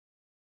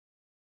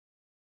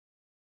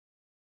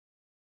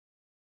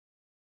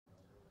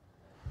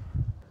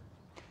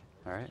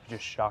All right. You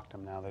just shocked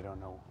them now. They don't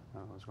know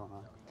what's going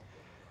on.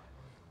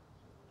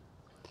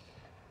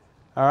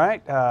 All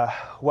right.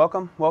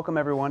 Welcome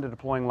everyone to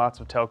Deploying Lots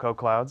of Telco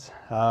Clouds.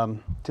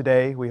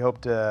 Today we hope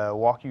to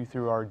walk you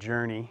through our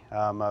journey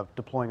of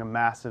deploying a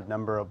massive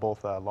number of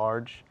both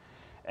large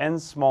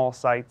and small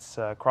sites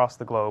across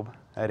the globe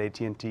at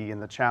AT&T and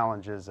the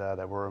challenges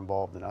that were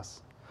involved in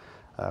us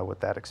with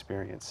that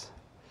experience.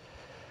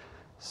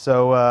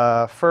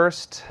 So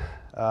first,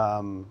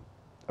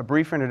 a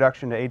brief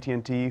introduction to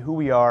AT&T, who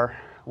we are,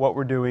 what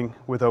we're doing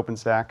with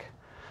OpenStack.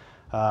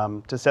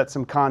 To set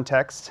some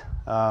context,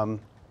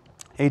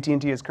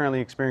 AT&T is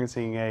currently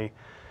experiencing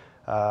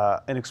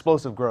an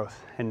explosive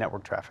growth in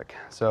network traffic.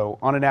 So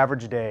on an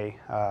average day,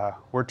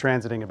 we're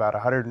transiting about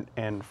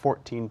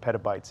 114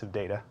 petabytes of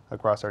data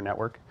across our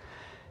network.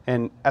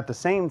 And at the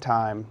same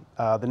time,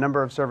 the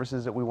number of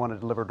services that we want to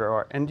deliver to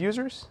our end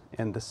users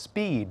and the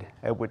speed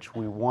at which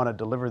we want to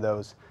deliver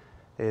those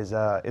is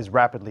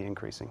rapidly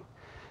increasing.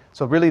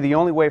 So really the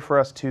only way for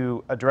us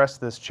to address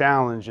this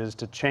challenge is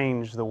to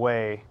change the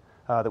way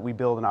that we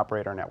build and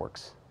operate our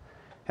networks.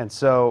 And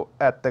so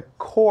at the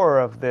core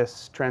of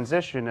this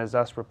transition is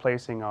us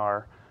replacing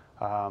our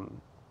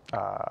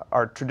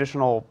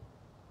traditional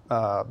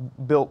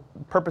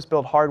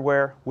purpose-built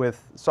hardware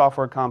with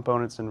software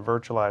components and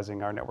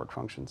virtualizing our network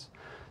functions.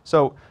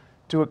 So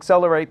to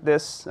accelerate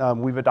this,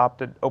 we've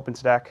adopted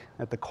OpenStack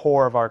at the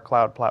core of our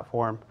cloud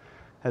platform.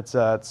 It's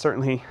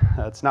certainly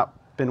it's not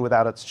been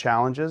without its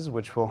challenges,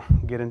 which we'll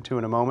get into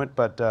in a moment.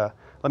 But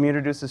let me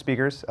introduce the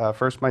speakers.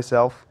 First,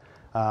 myself,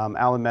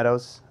 Alan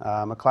Meadows.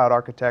 I'm a cloud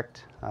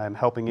architect. I'm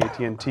helping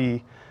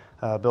AT&T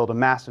build a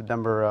massive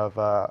number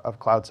of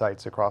cloud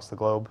sites across the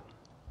globe.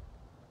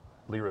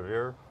 Lee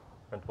Revere,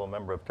 principal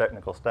member of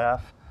technical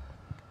staff.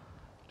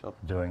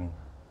 Thank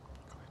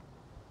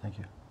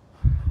you.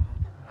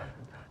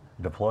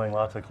 Deploying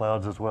lots of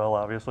clouds as well,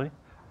 obviously,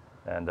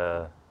 and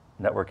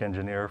network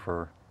engineer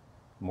for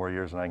more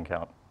years than I can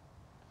count.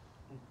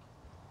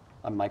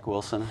 I'm Mike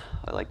Wilson.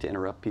 I like to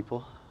interrupt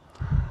people.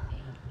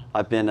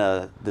 I've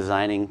been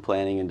designing,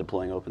 planning, and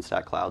deploying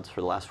OpenStack clouds for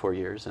the last 4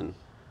 years, and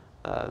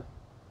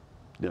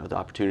the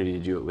opportunity to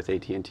do it with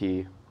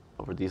AT&T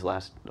over this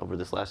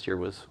last year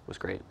was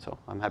great. So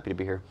I'm happy to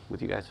be here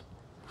with you guys.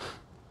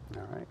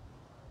 All right.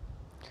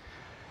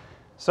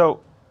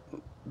 So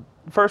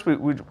first, we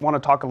want to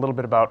talk a little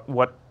bit about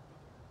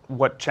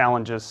what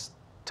challenges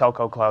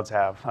telco clouds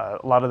have. A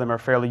lot of them are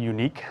fairly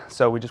unique,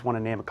 so we just want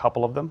to name a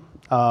couple of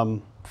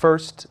them.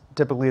 First,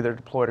 typically they're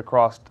deployed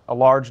across a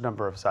large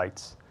number of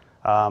sites.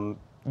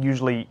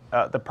 Usually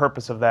the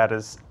purpose of that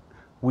is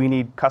we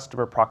need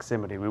customer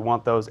proximity. We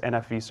want those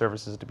NFV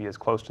services to be as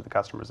close to the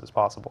customers as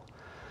possible.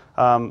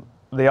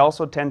 They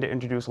also tend to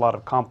introduce a lot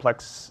of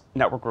complex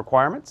network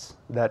requirements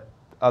that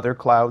other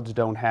clouds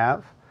don't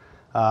have.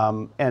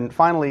 And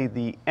finally,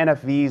 the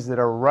NFVs that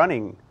are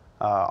running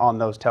on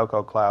those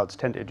telco clouds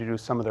tend to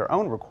introduce some of their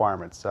own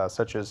requirements,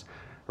 such as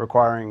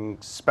requiring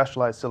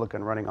specialized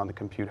silicon running on the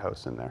compute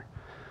hosts in there.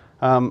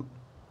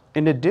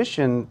 In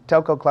addition,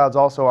 telco clouds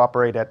also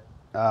operate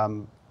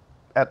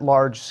at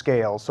large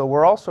scale. So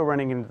we're also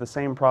running into the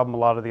same problem a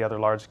lot of the other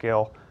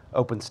large-scale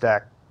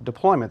OpenStack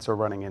deployments are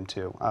running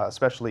into,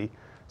 especially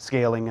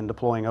scaling and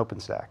deploying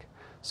OpenStack.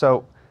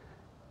 So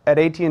at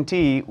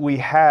AT&T, we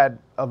had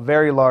a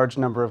very large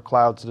number of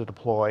clouds to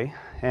deploy,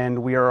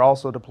 and we are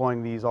also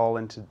deploying these all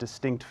into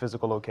distinct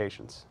physical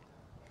locations.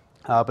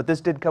 But this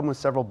did come with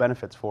several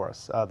benefits for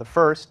us. The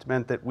first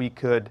meant that we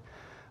could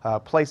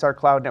place our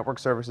cloud network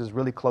services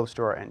really close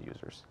to our end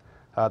users.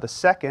 The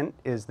second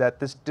is that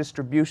this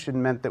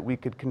distribution meant that we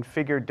could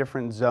configure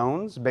different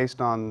zones based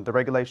on the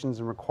regulations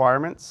and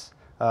requirements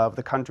of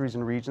the countries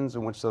and regions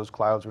in which those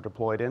clouds were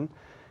deployed in.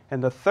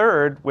 And the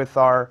third, with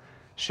our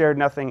shared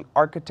nothing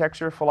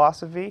architecture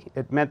philosophy,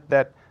 it meant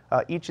that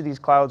each of these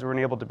clouds were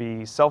enabled to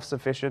be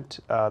self-sufficient,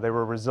 they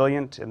were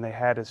resilient, and they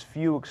had as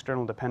few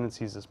external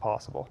dependencies as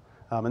possible.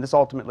 And this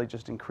ultimately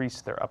just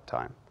increased their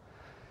uptime.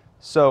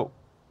 So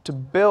to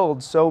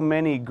build so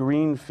many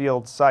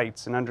greenfield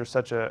sites and under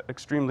such an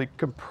extremely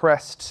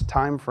compressed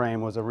time frame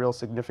was a real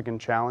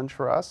significant challenge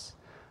for us.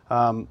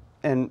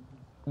 And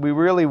we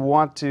really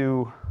want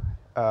to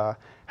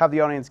have the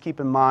audience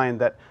keep in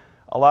mind that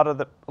a lot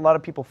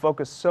of people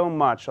focus so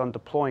much on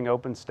deploying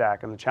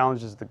OpenStack and the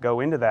challenges that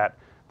go into that,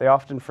 they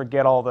often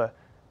forget all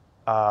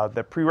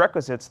the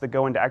prerequisites that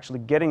go into actually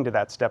getting to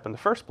that step in the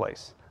first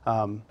place.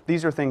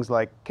 These are things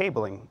like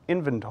cabling,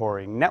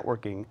 inventory,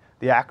 networking,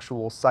 the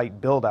actual site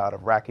build-out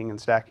of racking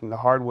and stacking the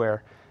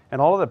hardware,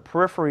 and all of the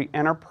periphery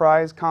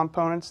enterprise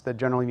components that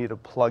generally need to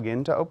plug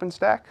into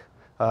OpenStack,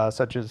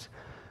 such as,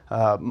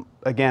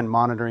 again,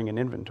 monitoring and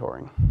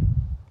inventorying.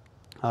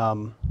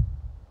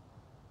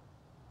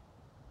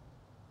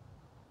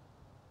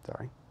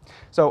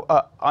 So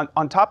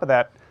on top of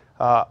that,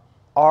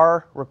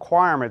 our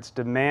requirements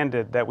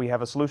demanded that we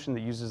have a solution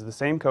that uses the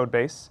same code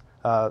base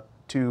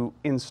to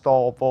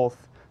install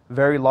both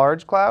very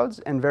large clouds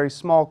and very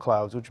small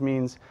clouds, which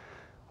means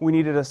we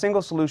needed a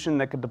single solution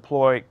that could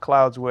deploy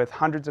clouds with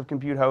hundreds of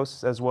compute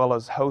hosts as well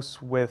as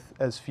hosts with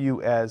as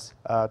few as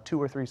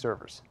 2 or 3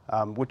 servers,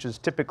 which is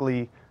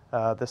typically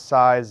the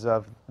size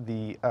of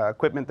the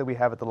equipment that we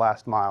have at the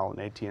last mile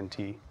in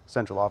AT&T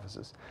central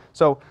offices.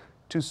 So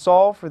to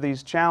solve for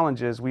these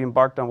challenges, we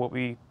embarked on what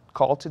we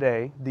call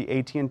today the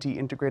AT&T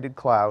Integrated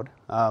Cloud,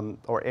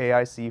 or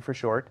AIC for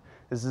short.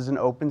 This is an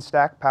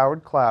OpenStack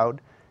powered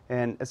cloud,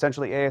 and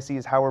essentially AIC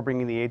is how we're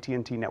bringing the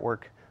AT&T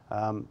network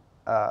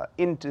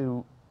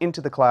into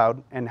the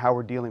cloud and how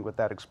we're dealing with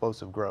that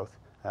explosive growth.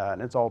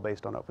 And it's all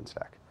based on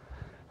OpenStack.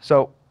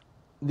 So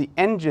the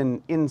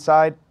engine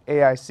inside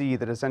AIC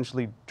that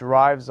essentially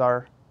drives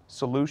our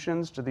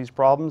solutions to these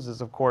problems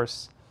is, of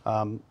course,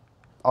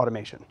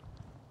 automation.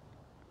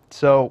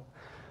 So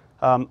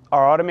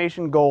our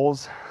automation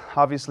goals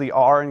obviously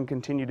are and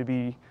continue to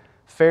be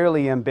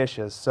fairly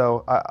ambitious.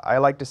 So I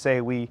like to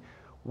say we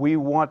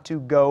want to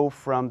go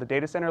from the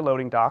data center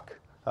loading dock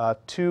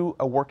to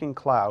a working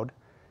cloud.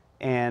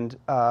 And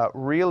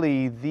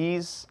really,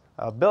 these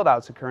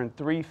build-outs occur in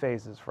 3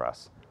 phases for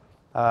us.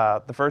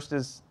 The first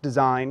is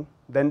design,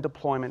 then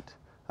deployment,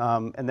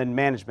 and then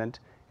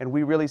management. And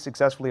we really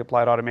successfully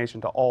applied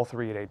automation to all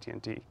 3 at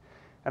AT&T.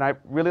 And I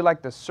really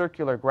like the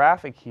circular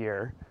graphic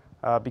here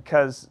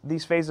because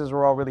these phases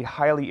are all really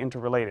highly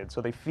interrelated.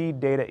 So they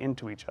feed data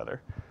into each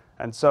other.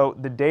 And so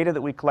the data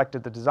that we collect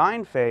at the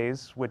design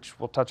phase, which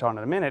we'll touch on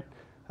in a minute,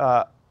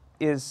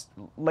 is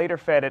later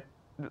fed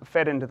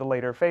into the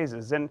later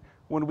phases. And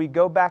when we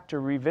go back to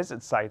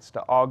revisit sites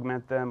to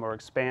augment them or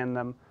expand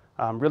them,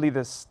 really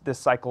this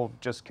cycle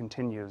just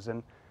continues.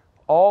 And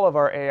all of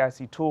our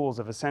AIC tools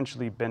have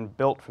essentially been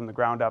built from the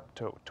ground up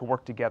to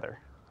work together.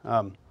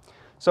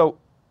 So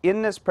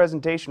in this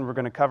presentation, we're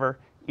going to cover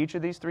each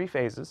of these 3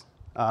 phases.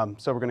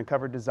 So we're going to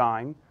cover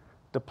design,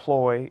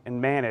 deploy, and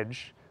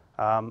manage,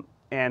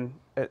 and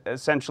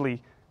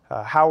essentially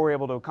how we're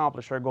able to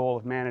accomplish our goal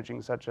of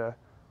managing such a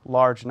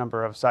large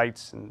number of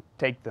sites and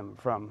take them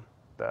from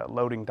the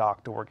loading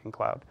dock to working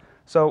cloud.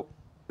 So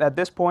at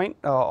this point,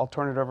 I'll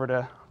turn it over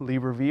to Lee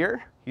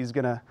Revere. He's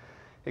going to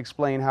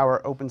explain how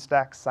our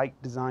OpenStack site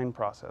design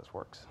process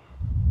works.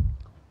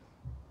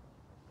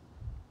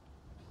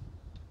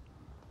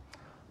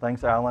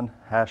 Thanks, Alan.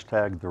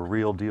 Hashtag the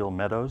real deal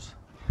Meadows.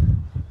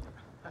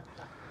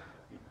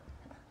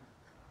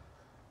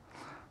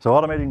 So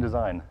automating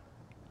design.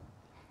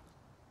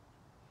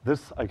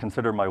 This I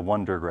consider my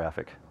wonder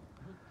graphic.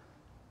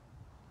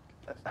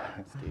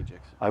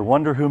 I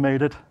wonder who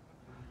made it.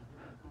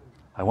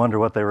 I wonder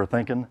what they were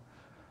thinking.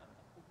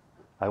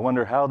 I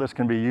wonder how this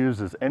can be used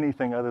as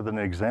anything other than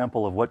an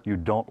example of what you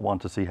don't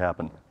want to see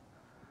happen.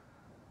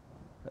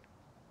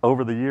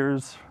 Over the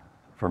years,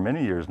 for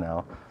many years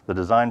now, the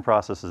design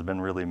process has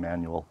been really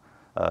manual.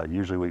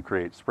 Usually we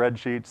create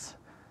spreadsheets,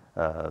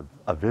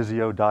 a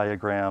Visio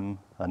diagram,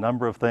 a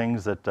number of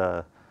things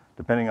that,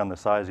 depending on the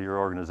size of your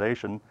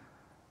organization,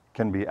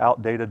 can be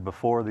outdated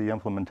before the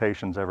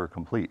implementation's ever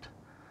complete.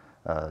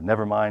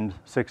 Never mind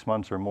 6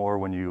 months or more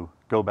when you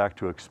go back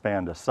to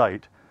expand a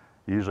site.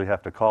 You usually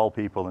have to call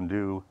people and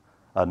do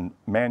a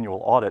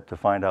manual audit to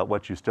find out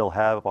what you still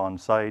have on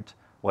site,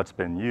 what's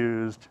been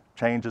used,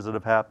 changes that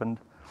have happened.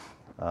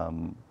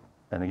 And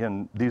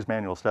again, these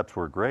manual steps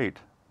were great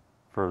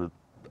for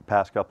the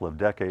past couple of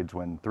decades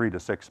when 3 to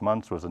 6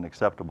 months was an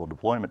acceptable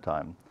deployment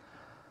time.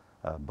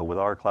 But with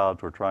our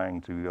clouds, we're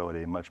trying to go at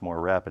a much more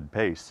rapid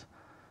pace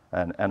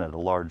and at a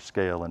large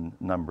scale and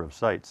number of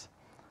sites.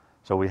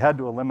 So we had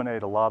to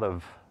eliminate a lot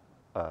of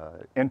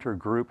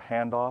intergroup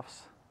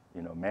handoffs,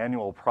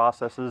 manual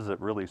processes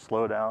that really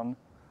slow down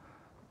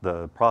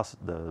the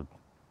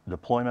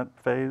deployment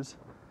phase.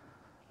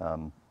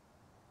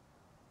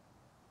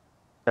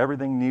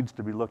 Everything needs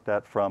to be looked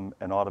at from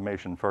an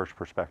automation first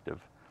perspective.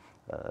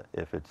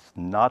 If it's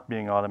not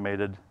being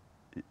automated,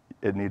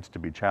 it needs to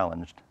be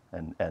challenged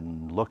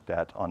and looked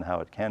at on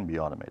how it can be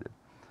automated.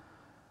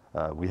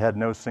 We had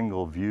no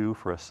single view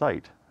for a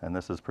site, and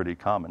this is pretty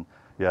common.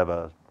 You have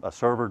a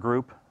server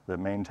group that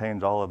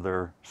maintains all of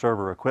their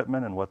server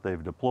equipment and what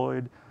they've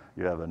deployed.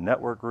 You have a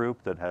network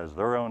group that has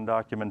their own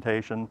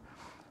documentation.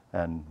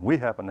 And we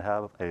happen to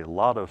have a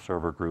lot of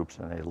server groups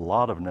and a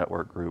lot of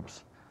network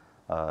groups.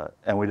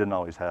 And we didn't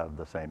always have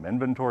the same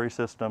inventory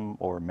system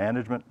or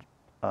management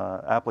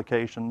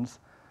applications.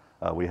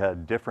 We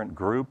had different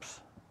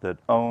groups that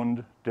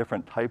owned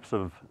different types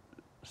of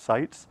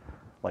sites,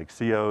 like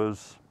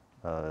COs,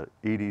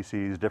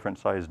 EDCs, different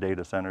sized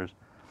data centers.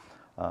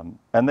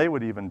 And they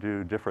would even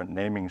do different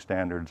naming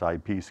standards,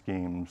 IP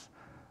schemes,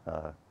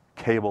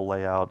 cable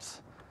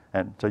layouts.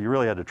 And so you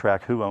really had to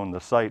track who owned the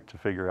site to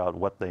figure out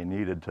what they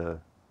needed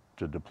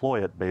to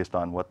deploy it based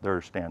on what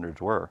their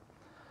standards were.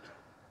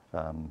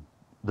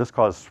 This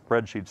caused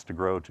spreadsheets to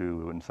grow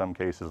to, in some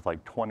cases,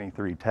 like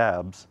 23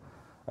 tabs.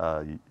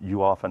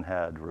 You often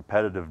had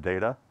repetitive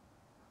data.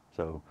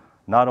 So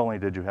not only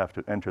did you have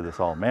to enter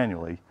this all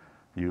manually,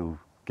 you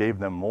gave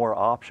them more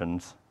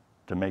options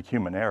to make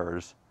human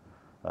errors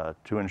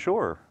to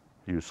ensure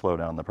you slow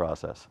down the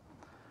process.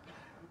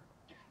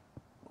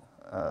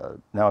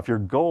 Now, if your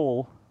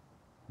goal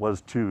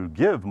was to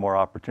give more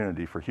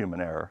opportunity for human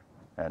error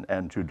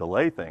and to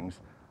delay things,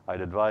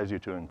 I'd advise you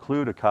to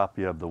include a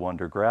copy of the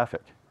Wonder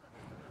graphic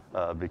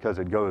because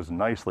it goes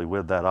nicely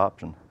with that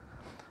option.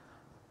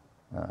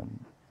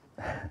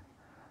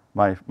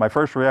 My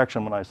first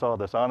reaction when I saw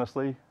this,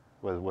 honestly,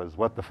 was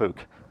what the fook?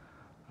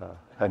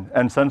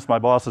 And since my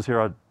boss is here,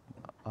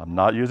 I'm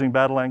not using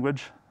bad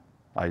language.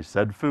 I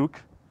said fook,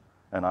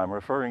 and I'm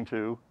referring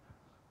to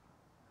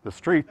the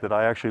street that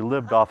I actually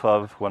lived off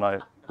of when I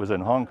was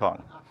in Hong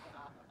Kong.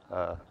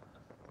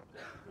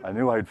 I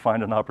knew I'd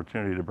find an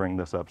opportunity to bring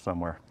this up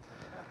somewhere.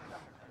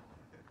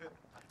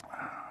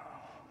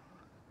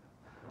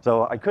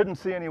 So I couldn't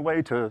see any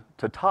way to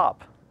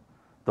top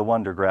the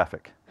Wonder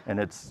graphic and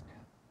its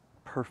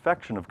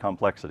perfection of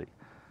complexity.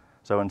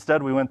 So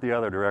instead we went the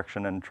other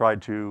direction and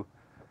tried to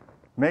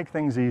make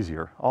things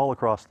easier all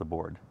across the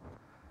board.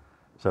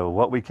 So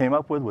what we came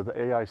up with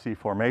AIC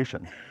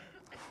formation.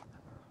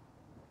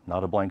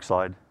 Not a blank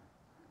slide,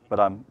 but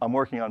I'm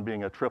working on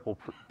being a triple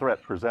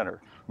threat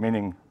presenter,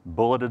 meaning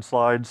bulleted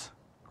slides,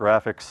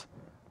 graphics,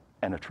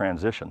 and a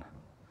transition.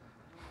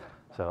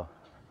 So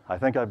I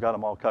think I've got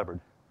them all covered.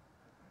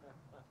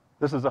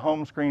 This is a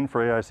home screen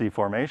for AIC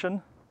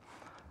formation.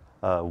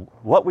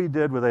 What we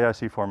did with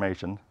AIC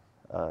formation,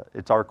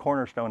 it's our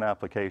cornerstone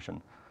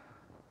application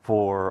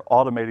for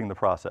automating the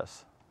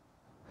process.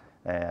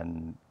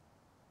 And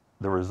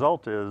the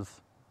result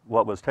is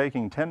what was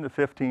taking 10 to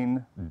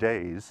 15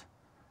 days,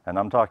 and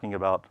I'm talking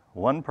about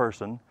one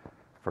person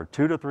for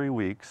 2 to 3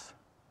 weeks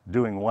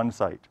doing one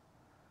site.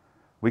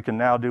 We can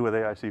now do with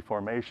AIC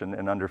formation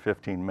in under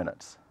 15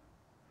 minutes.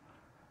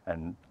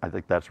 And I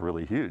think that's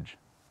really huge.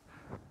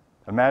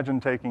 Imagine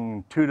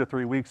taking 2 to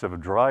 3 weeks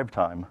of drive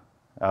time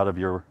out of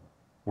your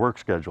work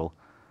schedule,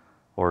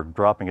 or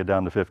dropping it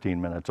down to 15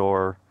 minutes,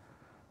 or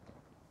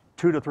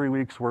 2 to 3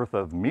 weeks worth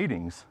of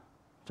meetings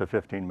to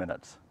 15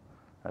 minutes.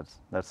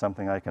 That's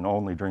something I can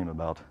only dream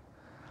about.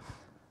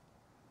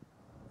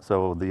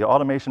 So the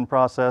automation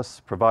process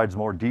provides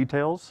more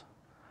details.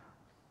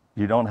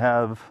 You don't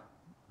have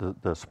the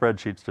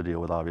spreadsheets to deal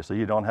with, obviously.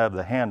 You don't have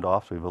the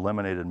handoffs. We've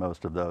eliminated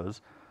most of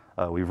those.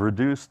 We've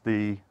reduced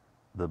the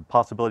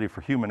possibility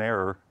for human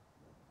error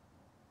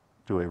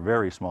to a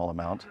very small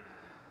amount.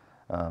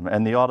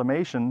 And the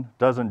automation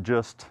doesn't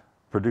just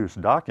produce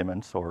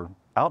documents or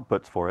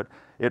outputs for it.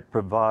 It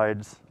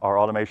provides our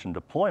automation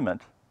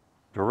deployment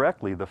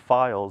directly the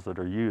files that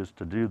are used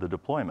to do the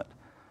deployment.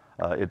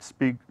 It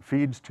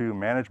feeds to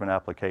management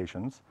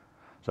applications.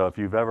 So if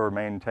you've ever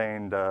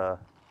maintained,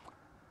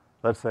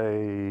 let's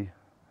say,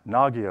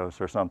 Nagios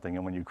or something,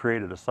 and when you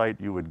created a site,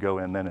 you would go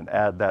in then and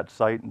add that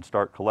site and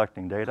start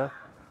collecting data.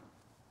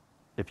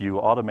 If you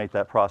automate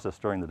that process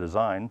during the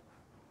design,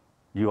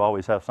 you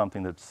always have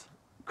something that's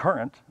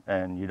current,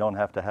 and you don't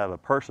have to have a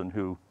person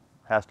who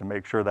has to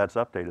make sure that's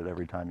updated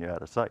every time you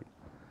add a site.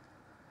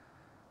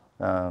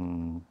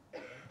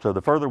 So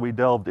the further we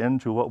delved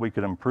into what we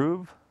could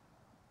improve,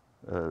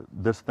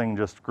 this thing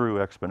just grew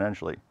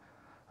exponentially.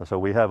 So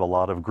we have a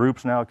lot of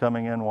groups now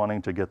coming in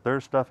wanting to get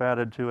their stuff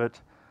added to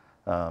it.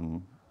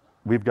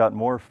 We've got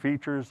more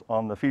features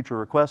on the feature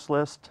request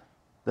list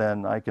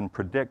than I can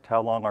predict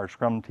how long our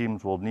Scrum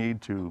teams will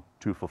need to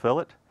fulfill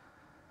it.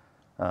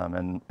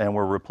 And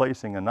we're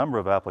replacing a number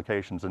of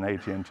applications in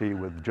AT&T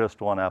with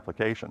just one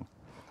application.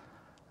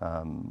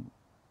 So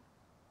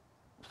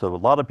a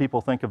lot of people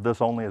think of this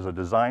only as a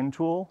design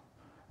tool,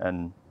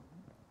 and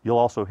you'll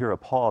also hear a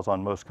pause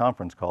on most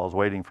conference calls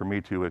waiting for me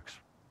to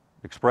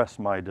express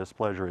my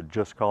displeasure at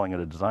just calling it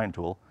a design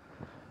tool,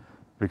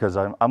 because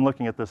I'm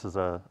looking at this as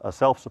a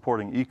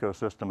self-supporting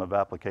ecosystem of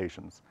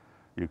applications.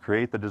 You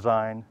create the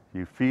design,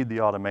 you feed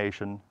the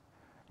automation,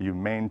 you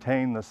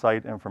maintain the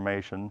site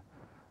information.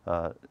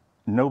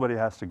 Nobody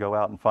has to go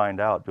out and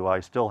find out, do I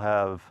still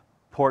have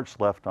ports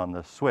left on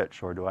the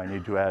switch, or do I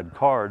need to add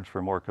cards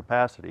for more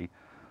capacity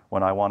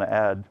when I want to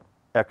add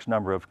X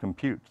number of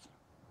computes?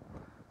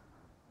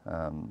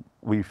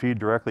 We feed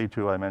directly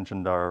to, I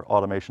mentioned, our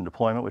automation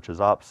deployment, which is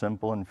Op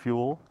Simple and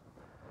Fuel.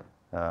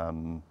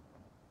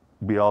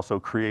 We also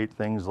create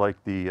things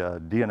like the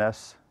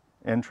DNS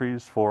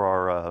entries for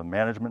our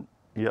management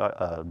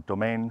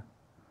domain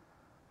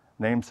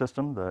name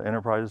system, the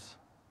enterprise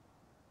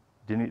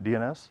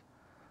DNS.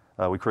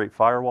 We create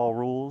firewall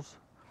rules,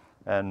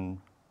 and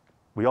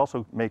we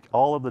also make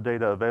all of the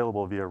data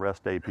available via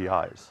REST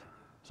APIs.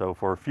 So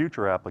for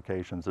future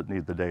applications that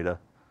need the data,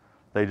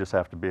 they just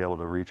have to be able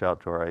to reach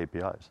out to our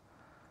APIs.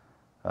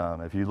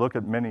 If you look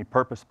at many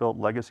purpose-built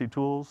legacy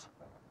tools,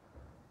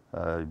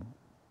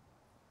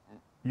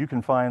 you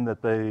can find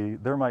that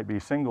there might be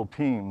single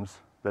teams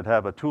that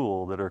have a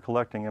tool that are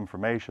collecting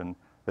information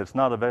that's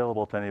not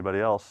available to anybody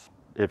else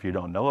if you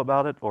don't know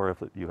about it or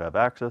if you have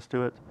access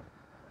to it.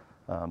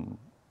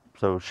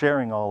 So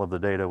sharing all of the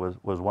data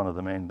was one of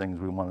the main things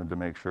we wanted to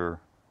make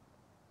sure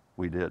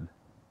we did.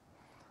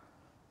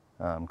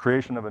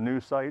 Creation of a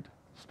new site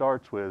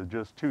starts with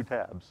just 2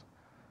 tabs.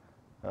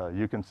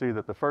 You can see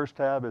that the first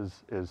tab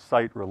is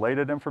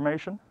site-related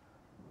information,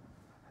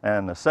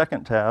 and the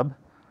second tab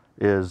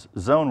is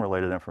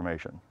zone-related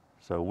information.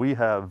 So we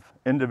have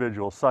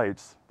individual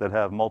sites that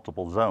have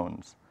multiple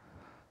zones.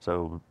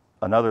 So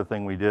another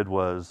thing we did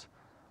was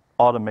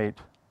automate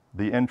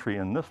the entry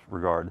in this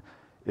regard.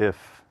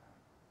 If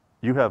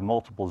you have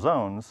multiple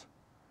zones,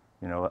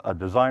 you know, a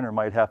designer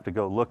might have to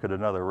go look at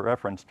another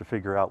reference to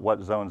figure out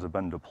what zones have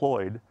been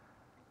deployed,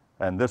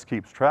 and this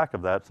keeps track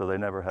of that so they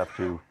never have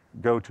to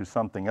go to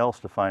something else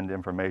to find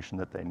information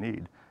that they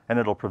need, and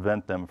it'll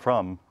prevent them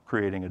from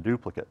creating a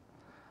duplicate.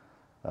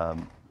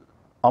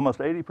 Almost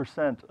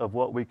 80% of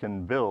what we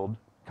can build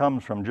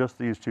comes from just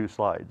these two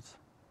slides.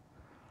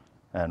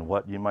 And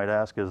what, you might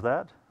ask, is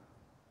that?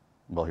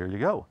 Well, here you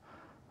go.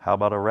 How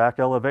about a rack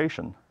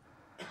elevation?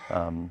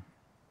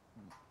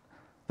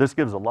 This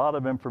gives a lot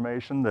of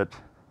information that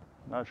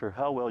I'm not sure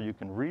how well you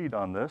can read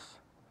on this,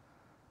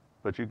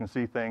 but you can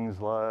see things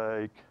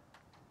like,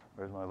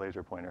 where's my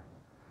laser pointer?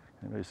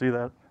 Anybody see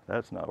that?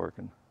 That's not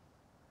working.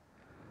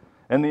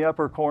 In the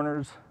upper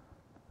corners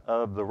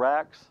of the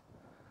racks,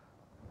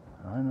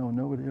 I know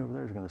nobody over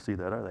there is going to see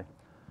that, are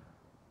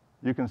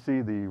they? You can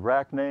see the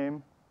rack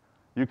name.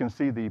 You can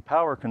see the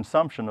power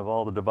consumption of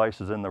all the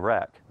devices in the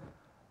rack.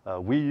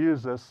 We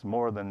use this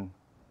more than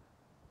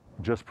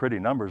just pretty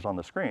numbers on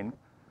the screen.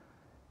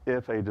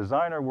 If a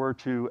designer were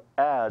to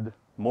add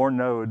more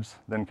nodes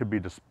than could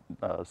be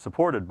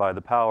supported by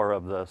the power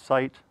of the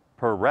site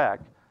per rack,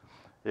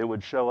 it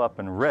would show up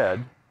in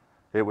red.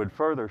 It would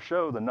further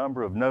show the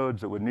number of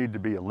nodes that would need to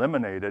be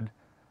eliminated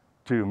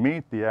to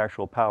meet the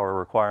actual power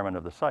requirement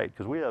of the site.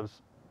 Because we have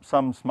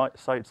some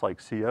sites like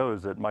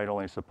COs that might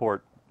only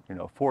support, you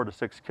know, 4 to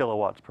 6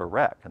 kilowatts per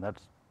rack, and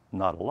that's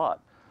not a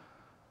lot.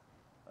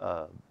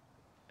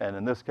 And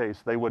in this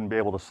case, they wouldn't be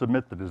able to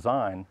submit the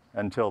design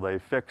until they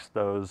fix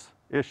those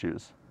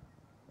issues.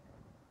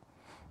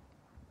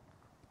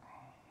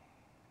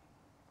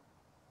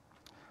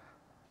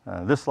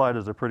 This slide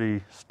is a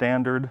pretty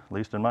standard, at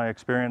least in my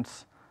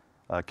experience,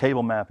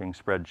 cable mapping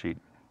spreadsheet,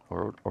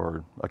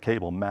 or a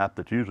cable map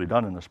that's usually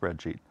done in a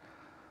spreadsheet.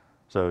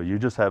 So you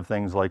just have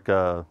things like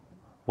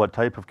what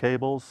type of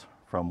cables,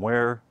 from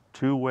where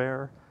to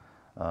where,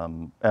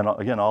 and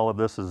again, all of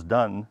this is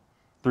done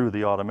through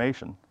the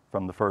automation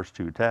from the first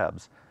two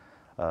tabs.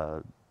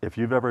 If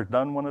you've ever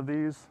done one of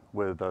these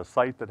with a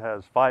site that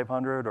has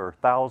 500 or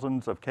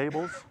thousands of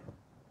cables,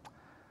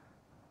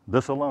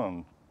 this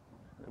alone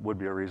would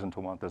be a reason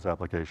to want this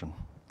application.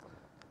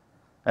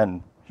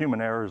 And human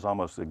error is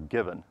almost a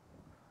given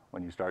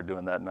when you start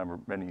doing that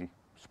many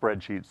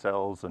spreadsheet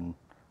cells and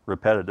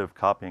repetitive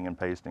copying and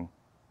pasting.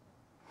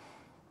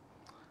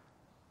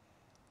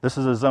 This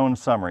is a zone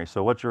summary.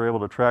 So what you're able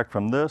to track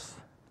from this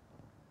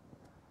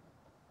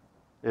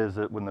is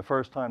that when the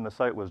first time the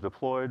site was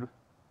deployed,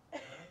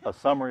 a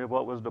summary of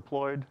what was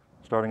deployed,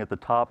 starting at the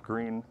top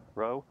green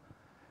row,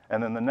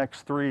 and then the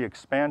next 3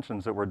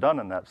 expansions that were done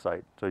in that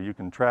site. So you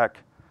can track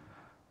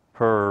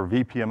per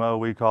VPMO,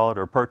 we call it,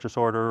 or purchase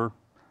order,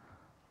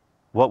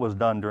 what was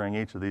done during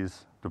each of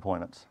these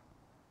deployments.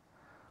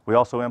 We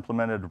also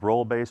implemented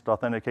role-based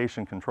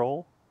authentication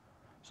control.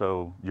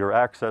 So your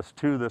access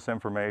to this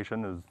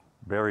information is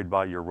varied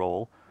by your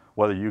role,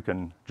 whether you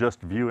can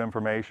just view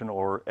information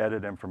or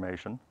edit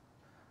information.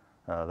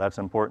 That's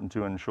important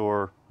to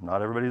ensure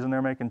not everybody's in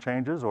there making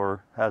changes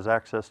or has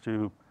access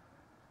to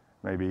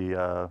maybe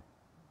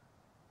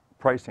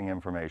pricing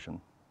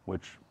information,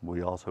 which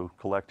we also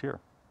collect here.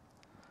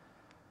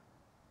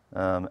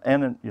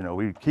 And you know,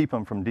 we keep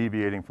them from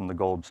deviating from the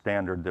gold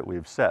standard that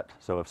we've set.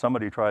 So if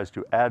somebody tries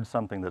to add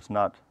something that's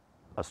not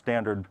a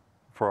standard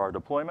for our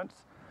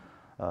deployments,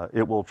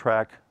 it will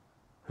track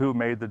who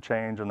made the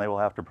change, and they will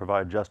have to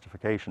provide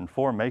justification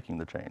for making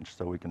the change,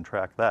 so we can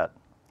track that.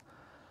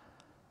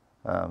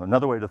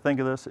 Another way to think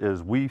of this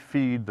is we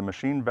feed the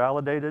machine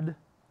validated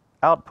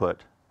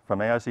output from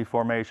AIC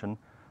formation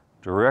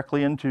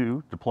directly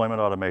into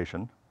deployment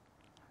automation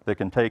that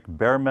can take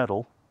bare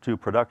metal to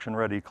production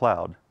ready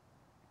cloud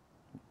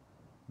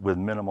with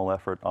minimal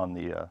effort on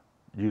the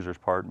user's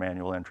part,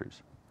 manual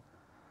entries.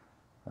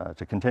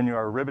 To continue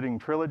our riveting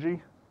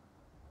trilogy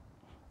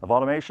of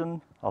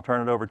automation, I'll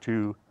turn it over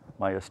to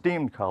my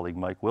esteemed colleague,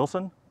 Mike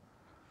Wilson,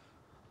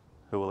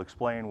 who will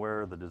explain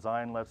where the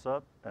design lets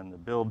up and the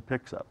build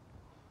picks up.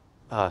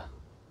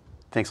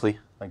 Thanks, Lee.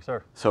 Thanks,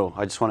 sir. So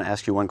I just want to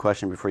ask you one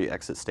question before you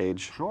exit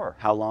stage. Sure.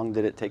 How long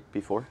did it take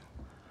before?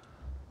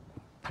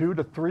 2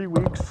 to 3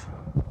 weeks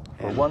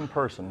for one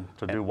person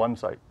to do one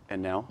site.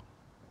 And now?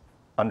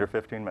 Under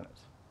 15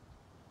 minutes.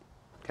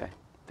 Okay,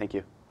 thank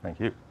you. Thank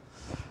you.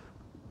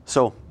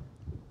 So,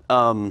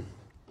 let's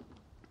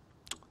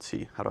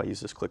see, how do I use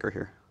this clicker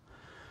here?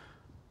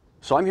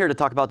 So I'm here to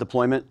talk about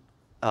deployment.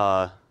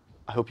 I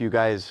hope you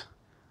guys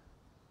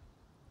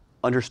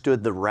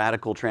understood the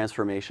radical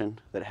transformation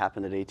that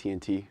happened at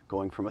AT&T,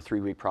 going from a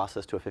 3-week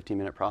process to a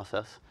 15-minute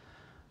process.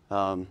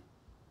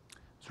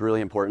 It's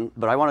really important.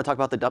 But I want to talk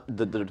about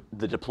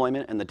the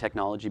deployment and the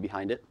technology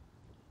behind it.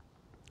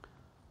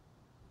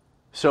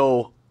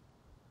 So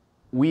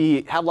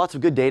we have lots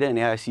of good data in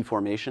AIC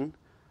formation,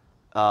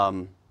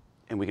 and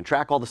we can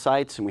track all the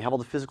sites, and we have all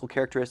the physical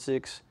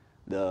characteristics,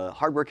 the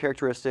hardware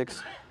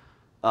characteristics,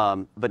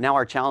 But now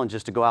our challenge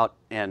is to go out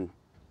and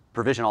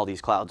provision all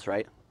these clouds,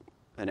 right?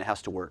 And it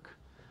has to work.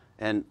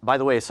 And by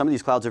the way, some of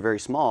these clouds are very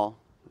small,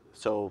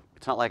 so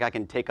it's not like I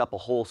can take up a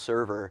whole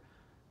server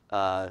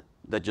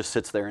that just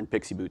sits there and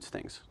pixie boots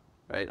things,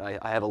 right?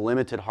 I have a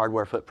limited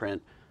hardware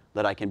footprint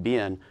that I can be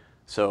in,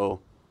 so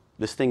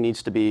this thing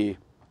needs to be,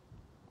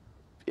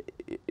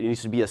 it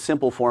needs to be a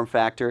simple form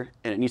factor,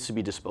 and it needs to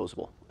be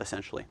disposable,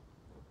 essentially.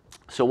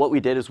 So what we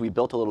did is we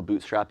built a little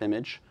bootstrap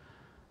image.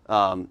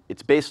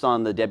 It's based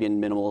on the Debian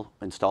minimal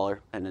installer,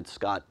 and it's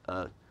got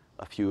a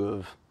few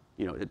of,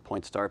 it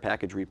points to our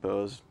package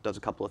repos, does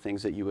a couple of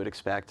things that you would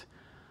expect.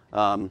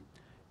 And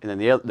then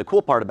the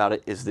cool part about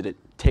it is that it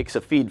takes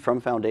a feed from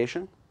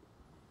Foundation,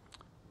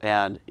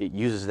 and it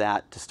uses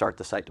that to start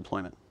the site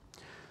deployment.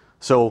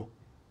 So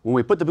when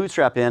we put the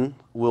bootstrap in,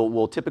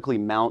 we'll typically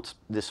mount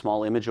this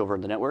small image over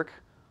the network.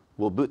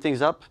 We'll boot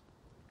things up.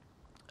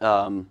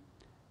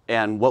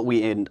 And what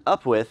we end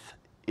up with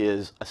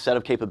is a set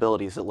of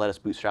capabilities that let us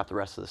bootstrap the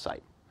rest of the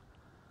site.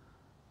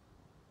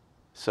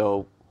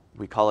 So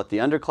we call it the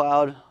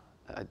undercloud.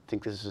 I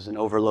think this is an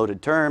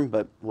overloaded term,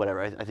 but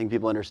whatever. I think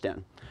people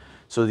understand.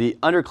 So the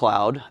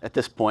undercloud, at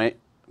this point,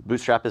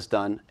 bootstrap is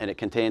done, and it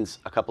contains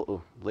a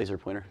couple, laser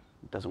pointer,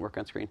 doesn't work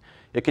on screen.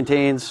 It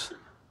contains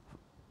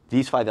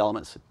these 5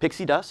 elements: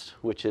 pixie dust,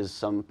 which is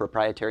some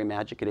proprietary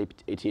magic at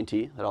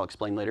AT&T that I'll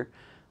explain later,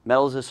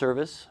 metal as a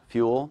service,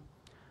 fuel,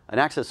 an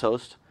access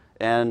host,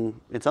 and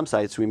in some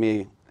sites we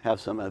may have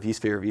some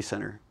vSphere,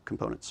 vCenter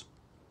components.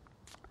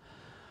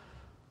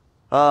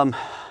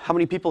 How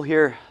many people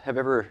here have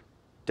ever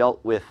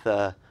dealt with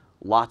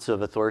lots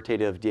of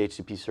authoritative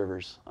DHCP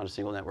servers on a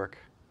single network?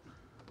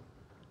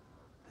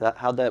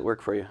 How'd that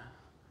work for you?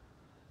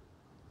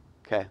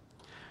 Okay.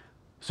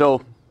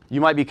 So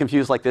you might be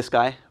confused like this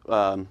guy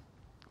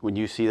when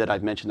you see that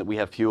I've mentioned that we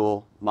have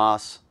Fuel,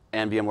 MOS,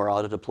 and VMware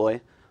Auto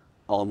Deploy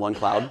all in one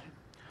cloud.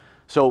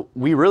 So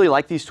we really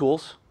like these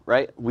tools,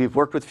 right? We've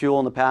worked with Fuel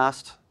in the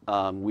past.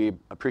 We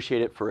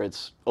appreciate it for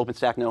its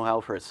OpenStack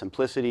know-how, for its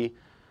simplicity.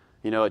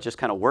 It just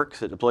kind of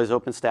works. It deploys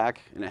OpenStack,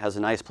 and it has a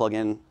nice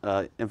plug-in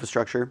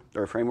infrastructure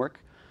or framework.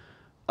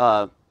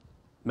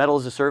 Metal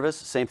as a service,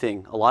 same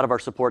thing. A lot of our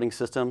supporting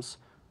systems,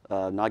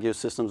 Nagios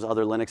systems,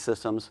 other Linux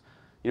systems,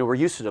 we're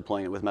used to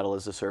deploying it with Metal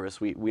as a service.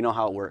 We know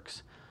how it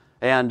works.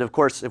 And of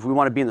course, if we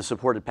want to be in the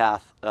supported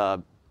path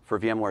for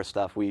VMware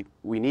stuff, we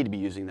need to be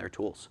using their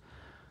tools.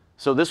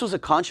 So this was a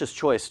conscious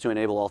choice to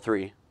enable all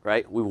 3,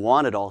 right? We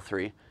wanted all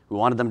 3. We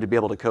wanted them to be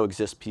able to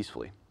coexist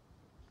peacefully.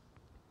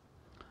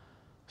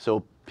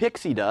 So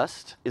pixie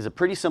dust is a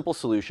pretty simple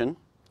solution.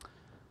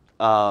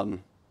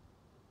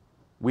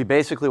 We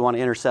basically want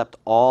to intercept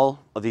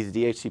all of these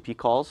DHCP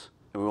calls,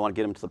 and we want to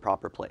get them to the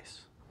proper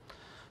place.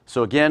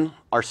 So again,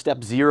 our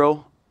step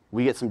 0,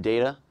 we get some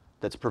data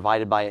that's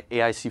provided by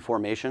AIC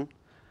formation,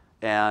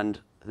 and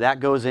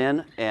that goes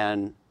in,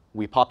 and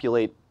we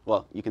populate.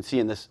 Well, you can see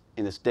in this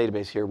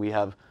database here, we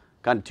have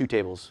kind of 2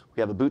 tables.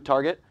 We have a boot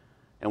target,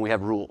 and we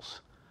have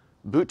rules.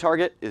 Boot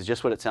target is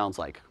just what it sounds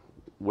like.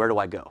 Where do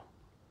I go?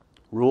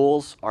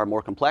 Rules are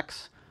more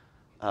complex.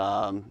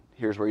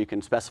 Here's where you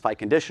can specify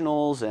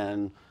conditionals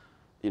and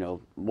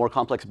more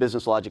complex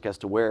business logic as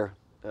to where,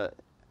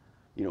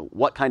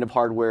 what kind of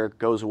hardware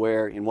goes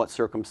where, in what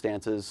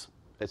circumstances,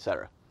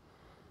 etc.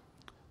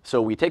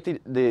 So we take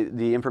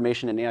the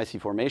information in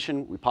AIC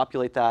formation, we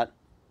populate that.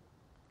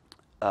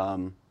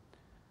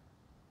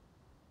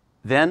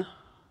 Then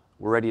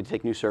we're ready to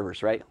take new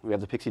servers, right? We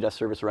have the pixie dust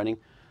service running.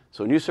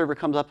 So a new server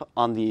comes up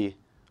on the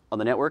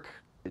network.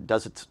 It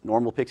does its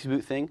normal pixie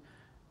boot thing,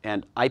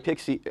 and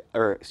pixie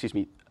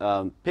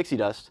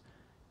dust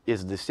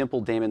is the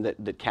simple daemon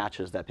that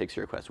catches that pixie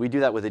request. We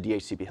do that with a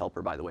DHCP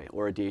helper, by the way,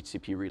 or a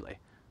DHCP relay.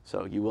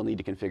 So you will need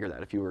to configure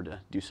that if you were to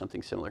do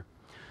something similar.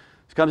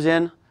 This comes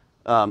in.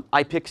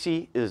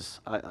 iPixie is,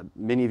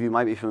 many of you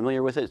might be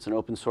familiar with it. It's an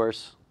open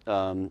source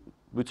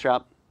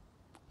bootstrap.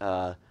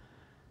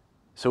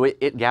 So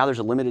it gathers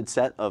a limited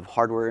set of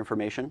hardware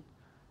information.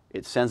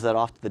 It sends that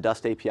off to the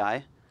Dust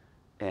API.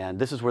 And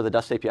this is where the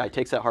Dust API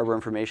takes that hardware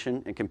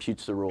information and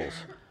computes the rules.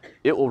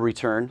 It will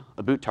return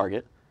a boot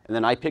target. And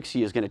then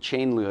iPixie is going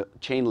to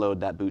chain load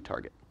that boot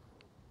target.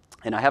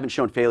 And I haven't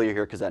shown failure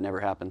here because that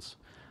never happens.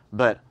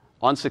 But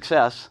on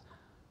success,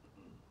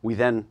 we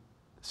then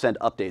send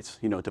updates,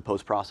 to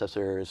post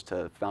processors,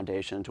 to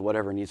Foundation, to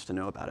whatever needs to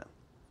know about it.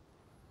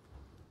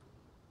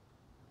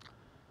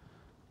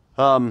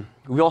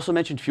 We also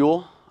mentioned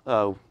Fuel.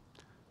 So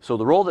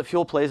the role that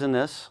Fuel plays in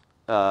this,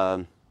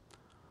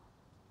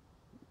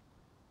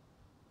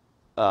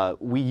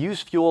 we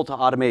use Fuel to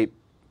automate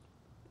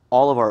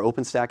all of our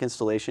OpenStack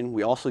installation.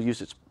 We also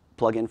use its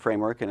plugin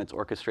framework and its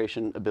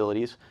orchestration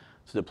abilities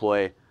to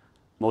deploy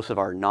most of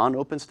our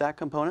non-OpenStack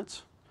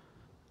components.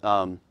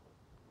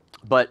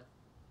 But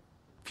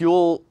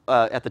Fuel,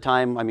 at the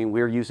time, we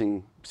were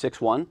using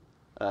 6.1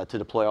 to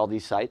deploy all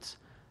these sites,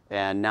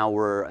 and now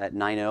we're at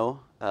 9.0.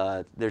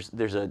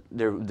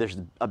 There's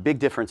a big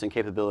difference in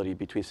capability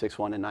between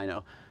 6.1 and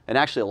 9.0, and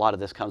actually a lot of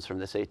this comes from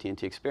this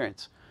AT&T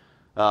experience.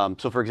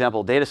 So for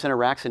example, data center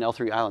racks and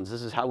L3 islands.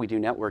 This is how we do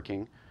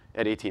networking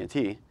at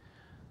AT&T.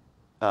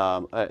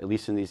 at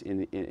least in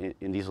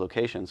these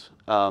locations.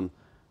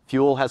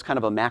 Fuel has kind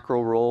of a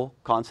macro role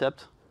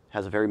concept,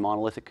 has a very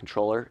monolithic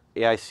controller.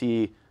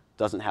 AIC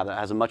doesn't have that. It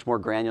has a much more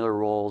granular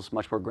roles,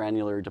 much more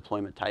granular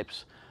deployment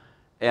types.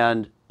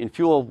 And in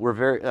Fuel,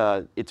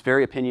 it's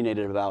very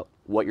opinionated about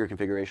what your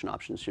configuration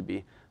options should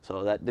be.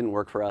 So that didn't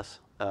work for us.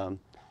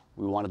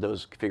 We wanted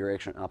those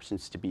configuration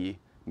options to be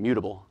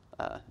mutable,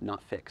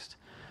 not fixed.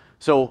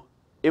 So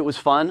it was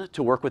fun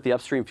to work with the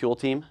upstream Fuel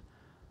team,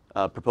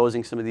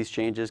 proposing some of these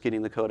changes,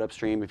 getting the code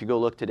upstream. If you go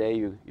look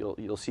today,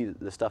 you'll see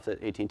the stuff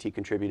that AT&T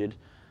contributed.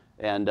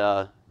 And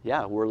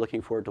yeah, we're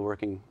looking forward to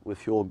working with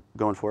Fuel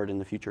going forward in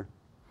the future.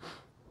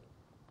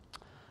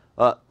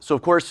 So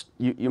of course,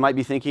 you might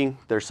be thinking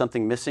there's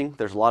something missing.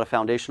 There's a lot of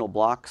foundational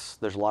blocks.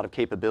 There's a lot of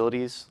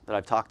capabilities that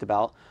I've talked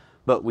about.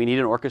 But we need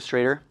an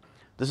orchestrator.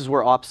 This is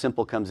where Ops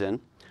Simple comes in.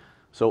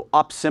 So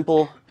Ops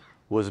Simple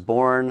was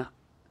born,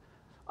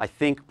 I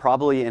think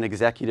probably an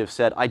executive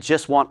said, I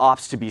just want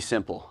Ops to be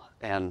simple.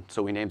 And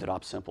so we named it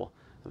Ops Simple.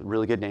 A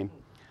really good name.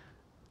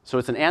 So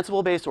it's an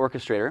Ansible-based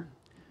orchestrator.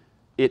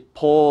 It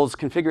pulls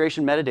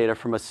configuration metadata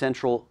from a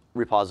central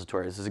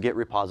repository. This is a Git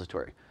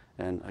repository.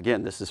 And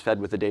again, this is fed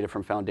with the data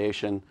from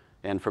Foundation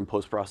and from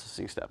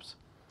post-processing steps.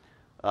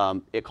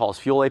 It calls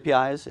Fuel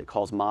APIs. It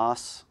calls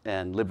MOS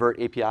and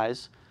libvirt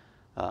APIs.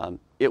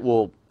 It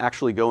will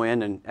actually go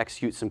in and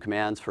execute some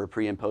commands for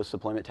pre- and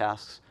post-deployment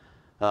tasks.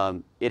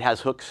 It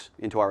has hooks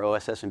into our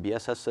OSS and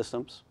BSS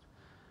systems.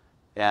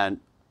 And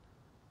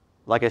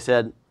like I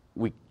said,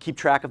 we keep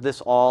track of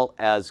this all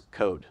as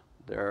code.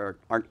 There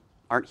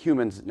aren't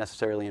humans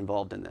necessarily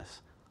involved in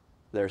this.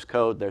 There's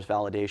code, there's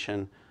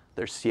validation,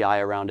 there's CI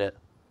around it.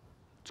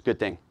 It's a good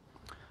thing.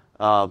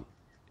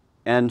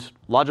 And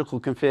logical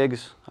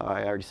configs,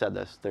 I already said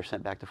this, they're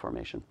sent back to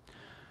formation.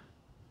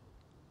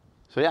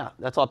 So yeah,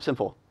 that's Ops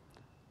Simple.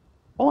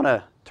 I want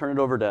to turn it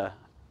over to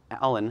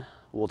Alan.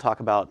 We'll talk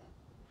about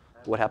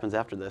what happens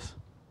after this.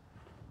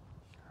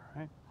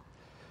 All right.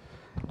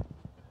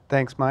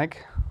 Thanks,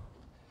 Mike.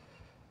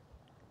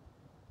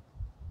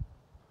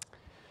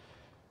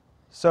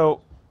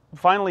 So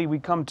finally, we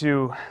come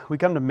to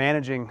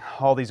managing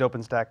all these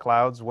OpenStack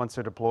clouds once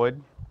they're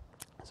deployed.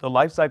 So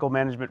lifecycle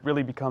management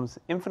really becomes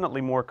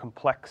infinitely more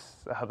complex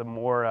the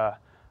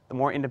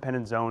more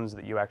independent zones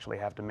that you actually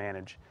have to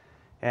manage.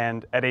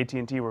 And at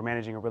AT&T, we're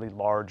managing a really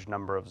large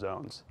number of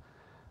zones.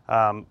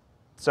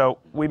 So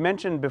we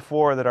mentioned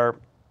before that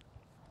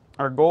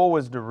our goal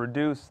was to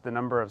reduce the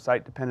number of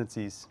site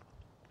dependencies,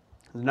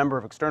 the number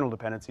of external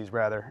dependencies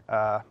rather,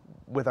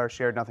 with our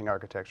shared nothing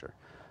architecture.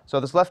 So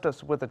this left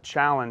us with a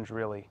challenge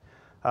really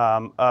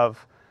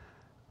of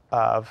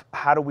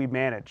how do we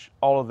manage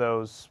all of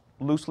those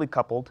loosely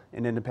coupled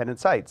and independent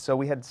sites. So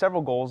we had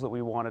several goals that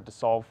we wanted to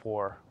solve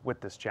for with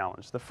this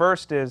challenge. The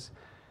first is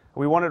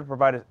we wanted to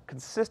provide a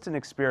consistent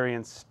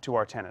experience to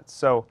our tenants.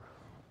 So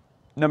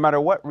no matter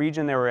what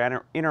region they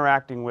were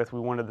interacting with, we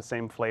wanted the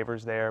same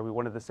flavors there. We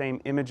wanted the same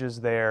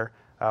images there.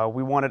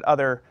 We wanted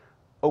other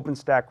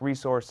OpenStack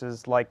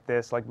resources like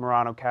this, like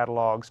Murano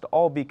catalogs, to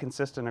all be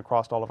consistent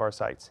across all of our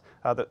sites.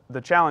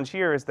 The challenge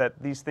here is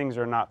that these things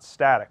are not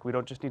static. We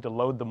don't just need to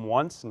load them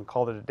once and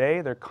call it a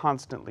day. They're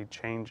constantly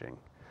changing.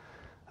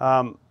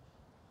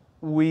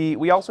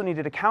 We also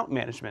needed account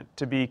management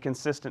to be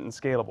consistent and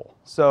scalable.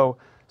 So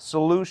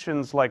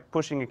solutions like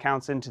pushing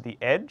accounts into the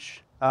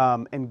edge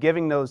and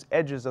giving those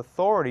edges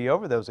authority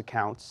over those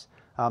accounts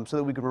so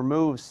that we could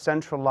remove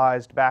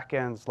centralized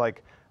backends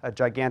like a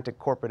gigantic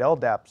corporate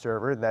LDAP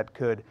server that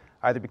could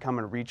either become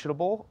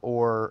unreachable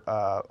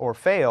or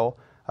fail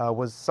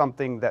was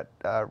something that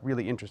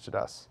really interested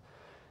us.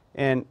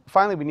 And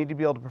finally, we need to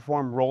be able to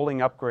perform rolling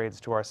upgrades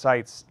to our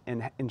sites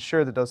and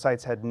ensure that those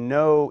sites had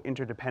no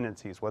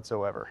interdependencies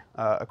whatsoever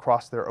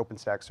across their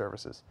OpenStack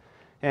services.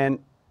 And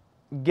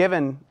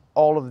given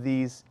all of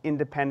these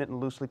independent and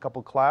loosely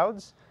coupled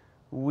clouds,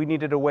 we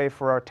needed a way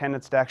for our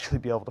tenants to actually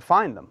be able to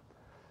find them.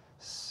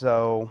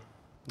 So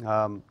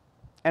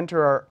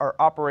enter our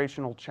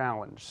operational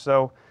challenge.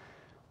 So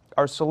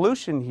our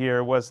solution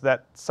here was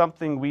that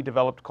something we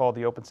developed called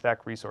the OpenStack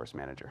Resource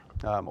Manager,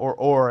 or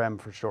ORM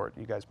for short.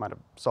 You guys might have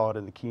saw it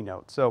in the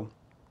keynote. So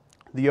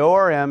the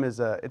ORM is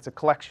it's a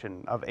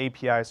collection of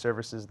API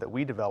services that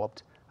we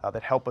developed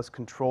that help us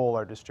control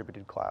our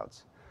distributed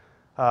clouds.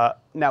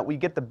 Now, we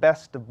get the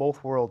best of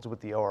both worlds with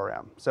the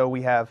ORM. So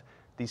we have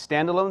these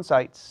standalone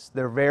sites.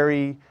 They're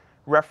very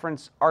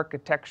reference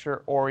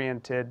architecture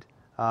oriented.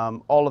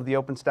 All of the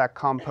OpenStack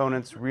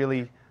components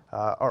really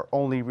are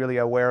only really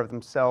aware of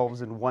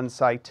themselves in one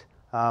site.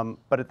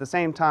 But at the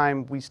same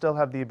time, we still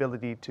have the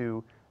ability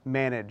to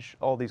manage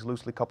all these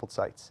loosely coupled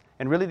sites.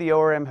 And really, the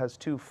ORM has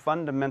two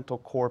fundamental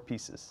core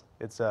pieces.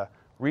 It's a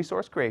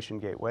resource creation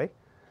gateway.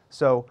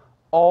 So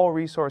all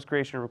resource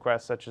creation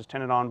requests, such as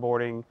tenant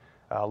onboarding,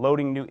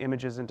 loading new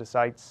images into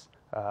sites,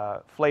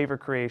 flavor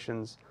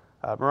creations,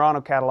 Murano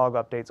catalog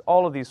updates,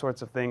 all of these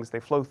sorts of things, they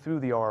flow through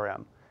the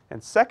ORM.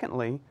 And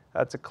secondly,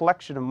 it's a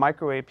collection of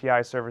micro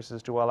API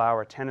services to allow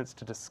our tenants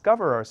to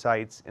discover our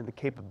sites and the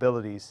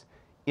capabilities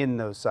in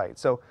those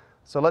sites. So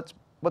let's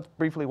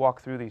briefly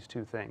walk through these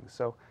two things.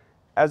 So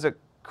as a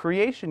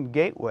creation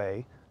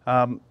gateway,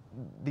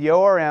 the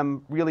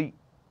ORM really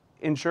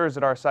ensures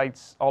that our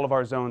sites, all of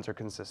our zones are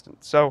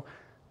consistent. So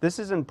this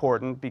is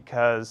important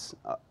because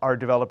our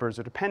developers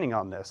are depending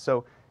on this.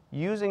 So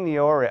using the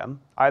ORM,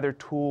 either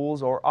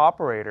tools or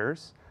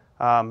operators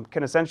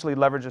can essentially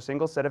leverage a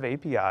single set of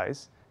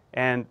APIs,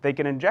 and they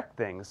can inject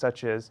things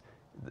such as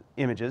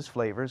images,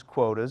 flavors,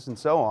 quotas, and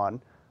so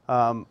on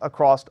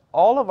across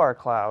all of our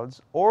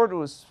clouds or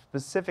to a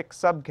specific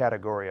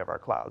subcategory of our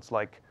clouds,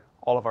 like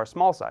all of our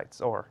small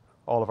sites or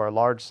all of our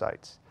large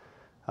sites.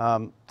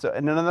 And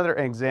another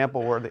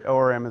example where the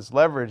ORM is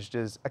leveraged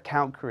is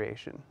account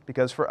creation,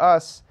 because for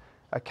us,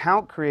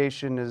 account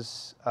creation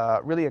is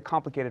really a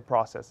complicated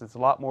process. It's a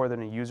lot more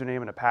than a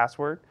username and a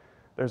password.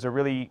 There's a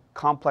really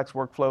complex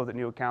workflow that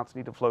new accounts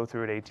need to flow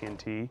through at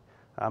AT&T.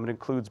 It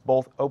includes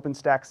both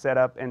OpenStack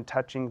setup and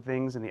touching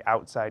things in the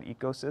outside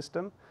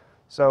ecosystem.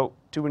 So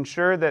to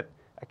ensure that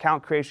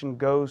account creation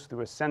goes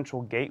through a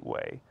central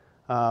gateway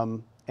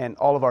and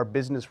all of our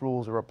business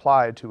rules are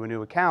applied to a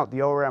new account,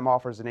 the ORM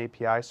offers an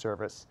API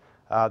service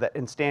that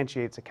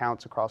instantiates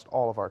accounts across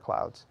all of our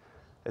clouds.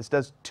 This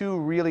does two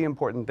really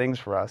important things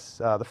for us.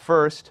 The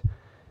first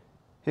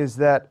is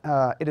that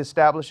it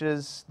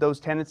establishes those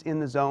tenants in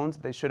the zones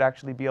they should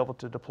actually be able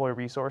to deploy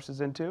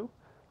resources into.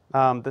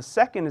 The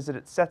second is that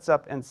it sets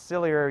up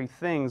ancillary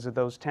things that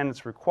those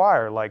tenants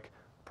require, like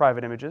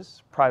private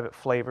images, private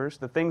flavors,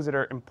 the things that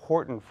are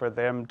important for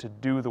them to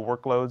do the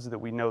workloads that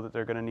we know that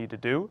they're going to need to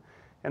do.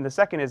 And the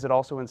second is it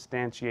also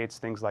instantiates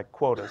things like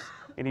quotas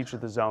in each of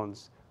the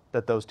zones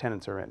that those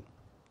tenants are in.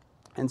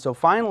 And so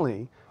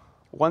finally,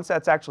 once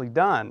that's actually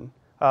done,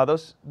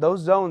 those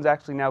zones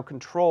actually now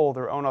control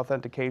their own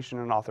authentication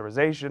and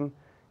authorization,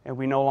 and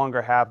we no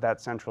longer have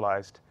that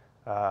centralized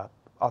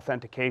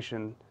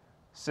authentication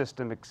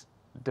system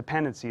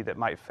dependency that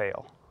might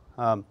fail.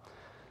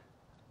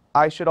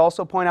 I should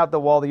also point out that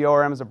while the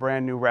ORM is a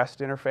brand new REST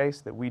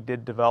interface that we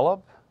did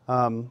develop,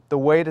 the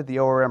way that the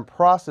ORM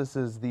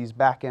processes these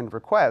back-end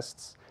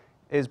requests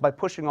is by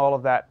pushing all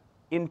of that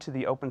into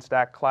the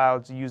OpenStack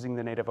clouds using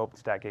the native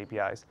OpenStack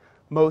APIs.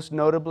 Most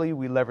notably,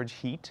 we leverage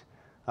Heat.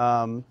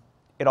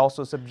 It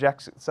also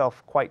subjects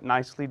itself quite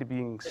nicely to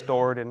being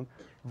stored in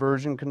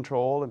version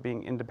control and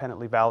being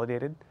independently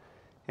validated.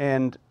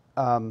 And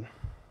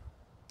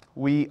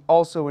we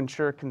also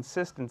ensure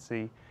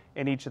consistency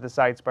in each of the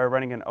sites by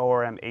running an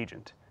ORM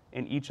agent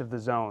in each of the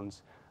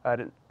zones.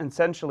 It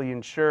essentially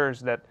ensures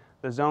that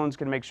the zones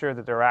can make sure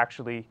that they're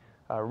actually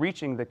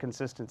reaching the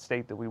consistent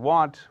state that we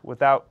want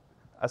without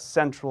a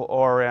central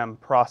ORM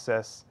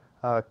process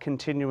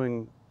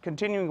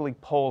continually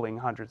polling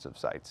hundreds of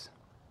sites.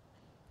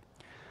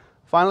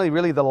 Finally,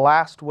 really the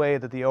last way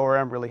that the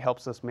ORM really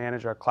helps us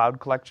manage our cloud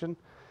collection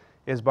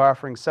is by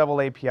offering several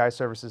API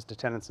services to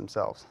tenants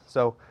themselves.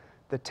 So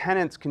the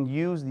tenants can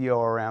use the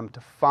ORM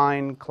to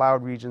find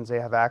cloud regions they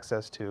have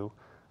access to,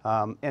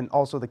 and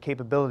also the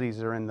capabilities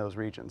that are in those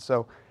regions.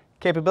 So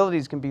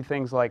capabilities can be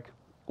things like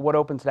what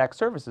OpenStack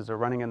services are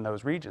running in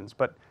those regions,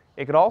 but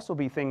it could also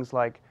be things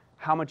like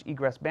how much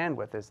egress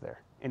bandwidth is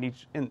there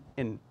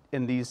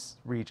in these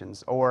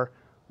regions, or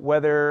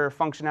whether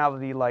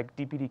functionality like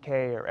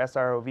DPDK or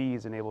SROV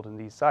is enabled in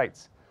these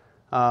sites,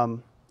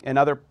 and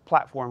other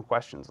platform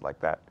questions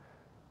like that.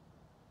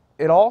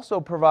 It also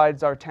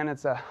provides our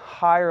tenants a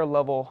higher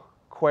level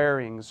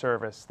querying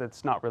service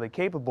that's not really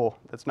capable,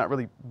 that's not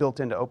really built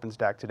into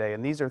OpenStack today.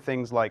 And these are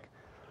things like,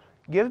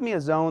 give me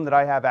a zone that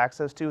I have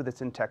access to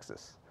that's in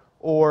Texas,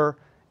 or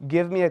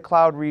give me a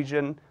cloud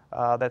region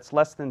that's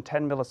less than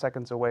 10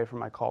 milliseconds away from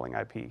my calling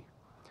IP.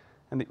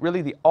 And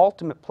really the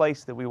ultimate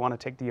place that we want to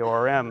take the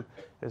ORM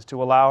is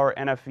to allow our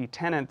NFV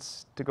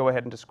tenants to go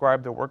ahead and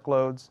describe their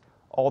workloads,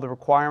 all the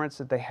requirements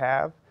that they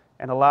have,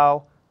 and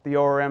allow the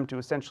ORM to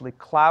essentially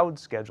cloud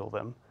schedule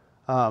them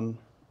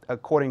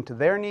according to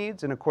their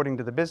needs and according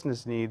to the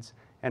business needs,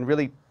 and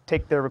really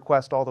take their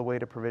request all the way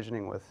to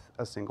provisioning with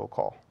a single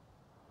call.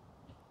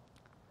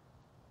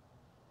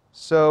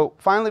 So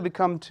finally we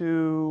come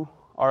to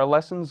our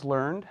lessons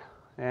learned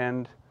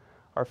and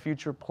our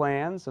future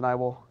plans, and I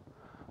will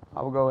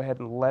go ahead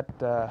and let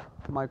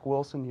Mike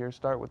Wilson here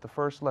start with the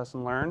first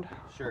lesson learned.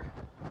 Sure.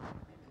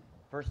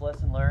 First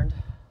lesson learned,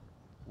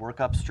 work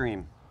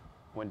upstream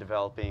when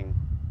developing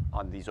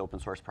on these open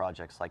source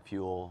projects like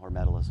Fuel or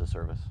Metal as a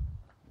Service.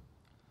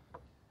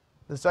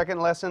 The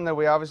second lesson that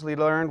we obviously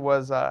learned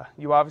was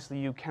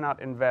you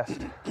cannot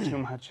invest too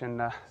much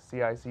in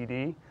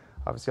CI/CD.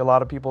 Obviously a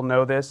lot of people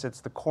know this.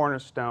 It's the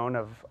cornerstone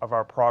of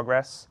our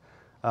progress.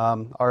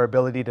 Our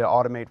ability to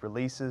automate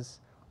releases,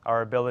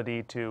 our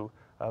ability to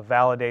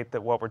validate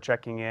that what we're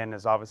checking in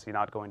is obviously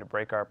not going to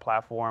break our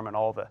platform, and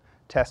all the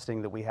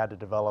testing that we had to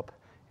develop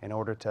in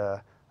order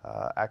to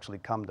actually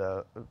come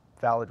to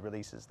valid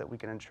releases that we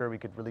can ensure we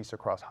could release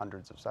across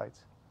hundreds of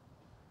sites.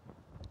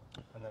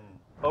 And then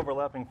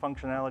overlapping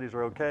functionalities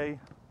are okay,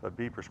 but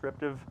be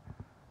prescriptive,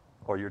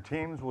 or your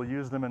teams will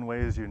use them in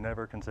ways you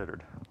never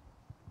considered.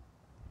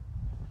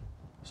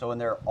 So,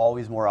 and there are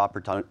always more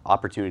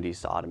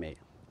opportunities to automate.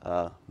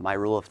 My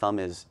rule of thumb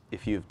is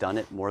if you've done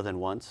it more than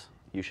once,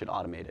 you should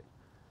automate it.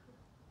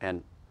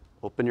 And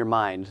open your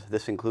mind.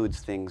 This includes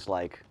things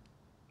like,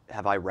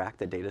 have I racked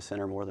the data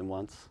center more than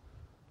once?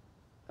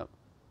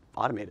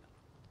 Automate it.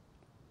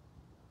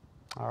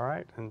 All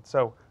right, and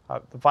so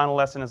the final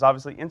lesson is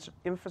obviously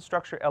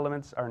infrastructure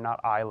elements are not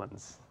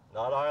islands.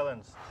 Not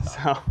islands.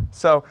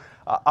 So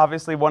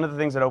obviously one of the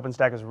things that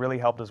OpenStack has really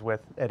helped us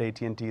with at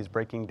AT&T is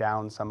breaking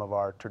down some of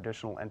our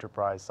traditional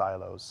enterprise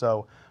silos.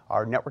 So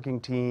our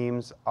networking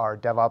teams, our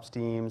DevOps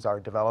teams, our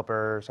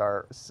developers,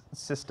 our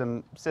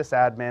system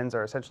sysadmins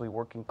are essentially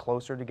working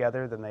closer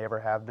together than they ever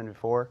have been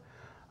before.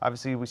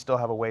 Obviously we still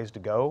have a ways to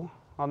go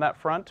on that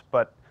front,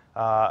 but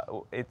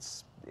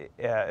it's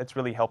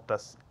really helped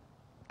us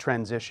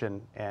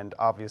transition, and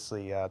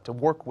obviously to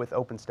work with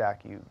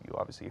OpenStack, you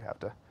obviously have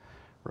to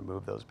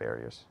remove those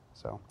barriers.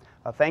 So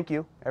thank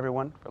you,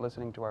 everyone, for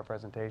listening to our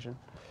presentation.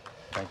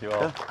 Thank you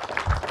all.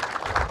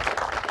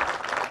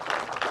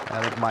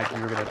 I think, Mike,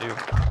 you were going to do.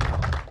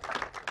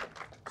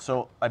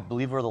 So I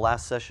believe we're the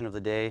last session of the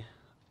day.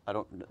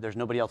 There's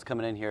nobody else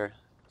coming in here.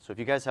 So if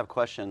you guys have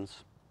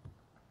questions,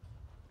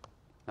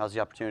 now's the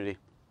opportunity.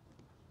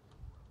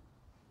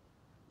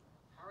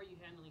 How are you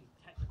handling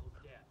technical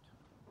debt?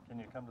 Can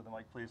you come to the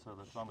mic, please, so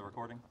that it's on the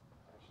recording?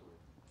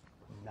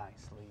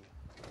 Nicely.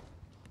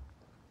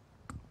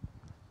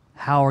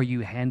 How are you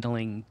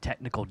handling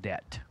technical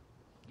debt,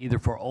 either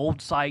for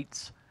old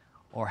sites,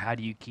 or how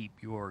do you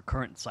keep your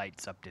current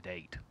sites up to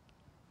date in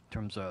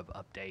terms of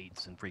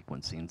updates and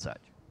frequency and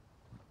such?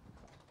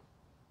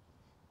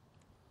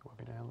 You want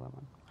me to handle that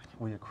one?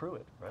 We accrue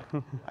it,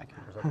 right? I can.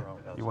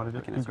 You want to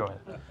do it? You go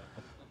ahead.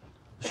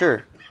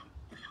 Sure.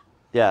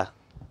 Yeah.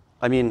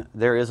 I mean,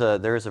 there is a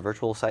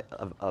virtuous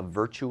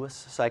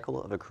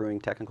cycle of accruing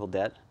technical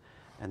debt,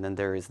 and then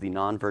there is the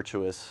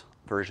non-virtuous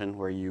version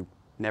where you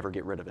never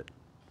get rid of it,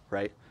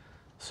 right?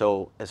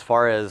 So as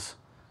far as,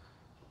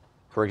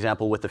 for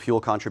example, with the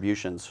fuel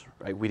contributions,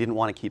 right, we didn't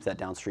want to keep that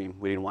downstream.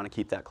 We didn't want to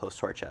keep that close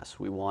to our chest.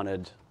 We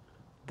wanted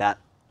that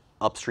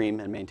upstream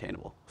and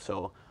maintainable.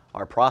 So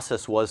our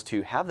process was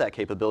to have that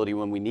capability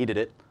when we needed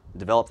it,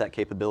 develop that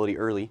capability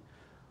early,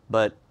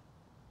 but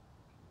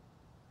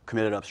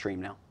commit it upstream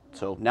now.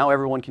 So now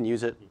everyone can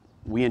use it.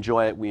 We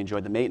enjoy it. We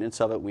enjoy the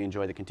maintenance of it. We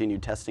enjoy the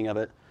continued testing of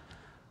it.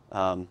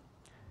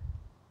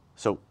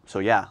 So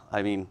yeah,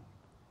 I mean,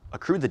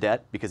 accrue the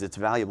debt because it's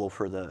valuable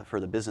for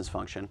the business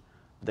function,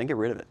 but then get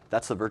rid of it.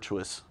 That's the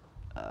virtuous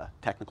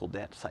technical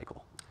debt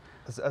cycle.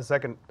 A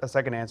second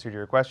answer to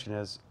your question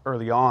is,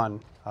 early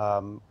on,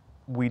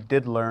 we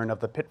did learn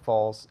of the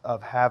pitfalls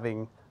of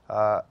having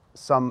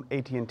some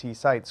AT&T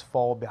sites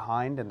fall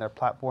behind in their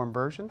platform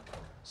version.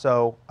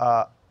 So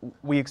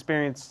we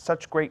experienced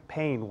such great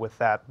pain with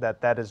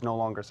that is no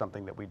longer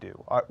something that we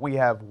do. We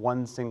have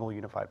one single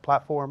unified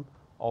platform.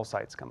 All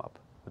sites come up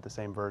with the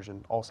same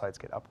version. All sites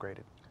get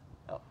upgraded.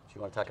 Oh, if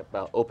you want to talk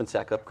about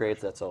OpenStack upgrades,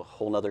 that's a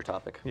whole nother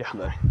topic.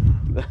 Yeah.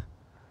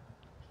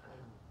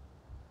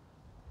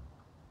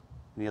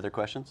 Any other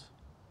questions?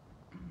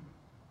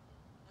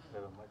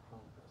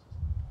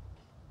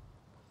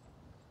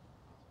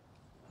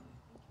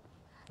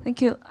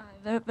 Thank you.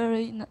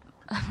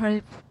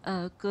 Very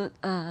good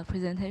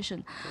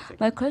presentation.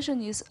 My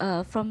question is,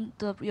 from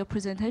your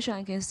presentation,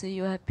 I can see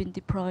you have been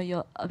deploying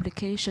your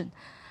application,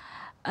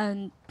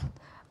 and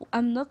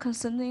I'm not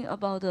concerning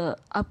about the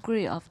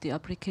upgrade of the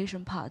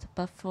application part,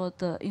 but for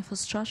the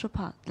infrastructure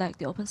part, like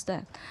the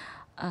OpenStack,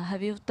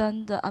 have you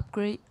done the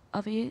upgrade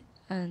of it,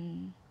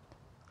 and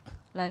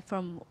like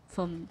from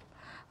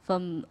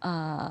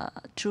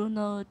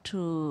Juno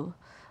to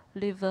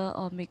Liver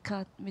or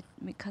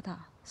Mikata?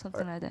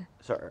 Something like that.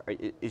 So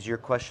is your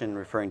question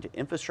referring to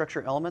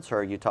infrastructure elements, or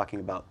are you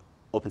talking about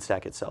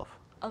OpenStack itself?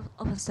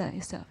 OpenStack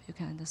itself, you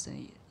can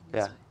understand it.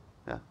 Yeah,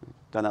 yeah,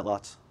 done that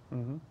lots.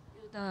 Mm-hmm.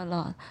 You've done a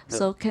lot. Yep.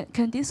 So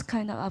can this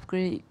kind of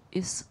upgrade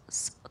is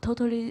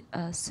totally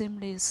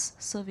seamless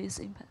service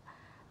impact,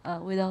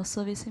 without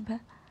service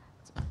impact?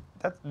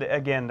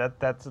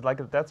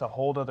 That's a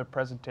whole other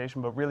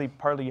presentation, but really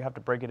partly you have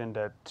to break it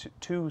into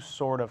two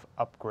sort of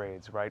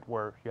upgrades, right?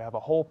 Where you have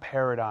a whole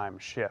paradigm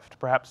shift.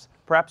 Perhaps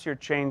you're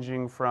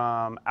changing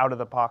from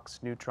out-of-the-box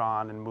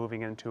Neutron and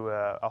moving into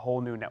a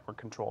whole new network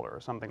controller or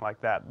something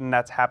like that, and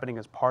that's happening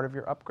as part of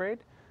your upgrade.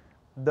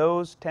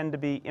 Those tend to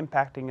be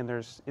impacting, and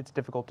it's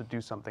difficult to do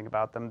something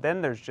about them.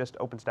 Then there's just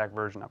OpenStack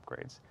version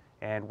upgrades,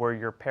 and where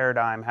your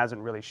paradigm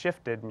hasn't really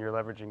shifted and you're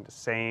leveraging the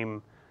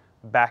same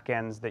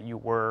backends that you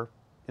were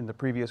in the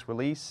previous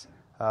release,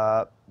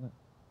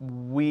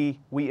 we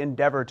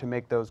endeavor to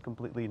make those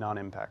completely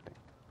non-impacting,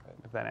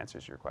 if that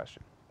answers your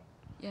question.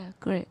 Yeah,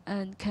 great.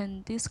 And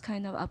can this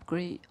kind of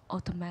upgrade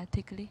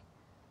automatically?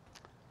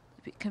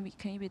 Can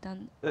it be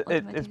done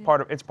automatically?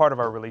 It's part of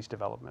our release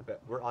development.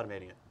 We're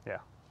automating it. Yeah.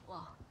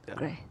 Wow, Yeah.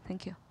 great.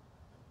 Thank you.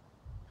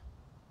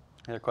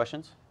 Any other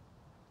questions?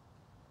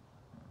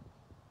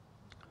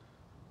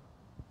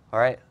 All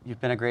right, you've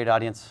been a great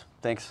audience.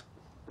 Thanks.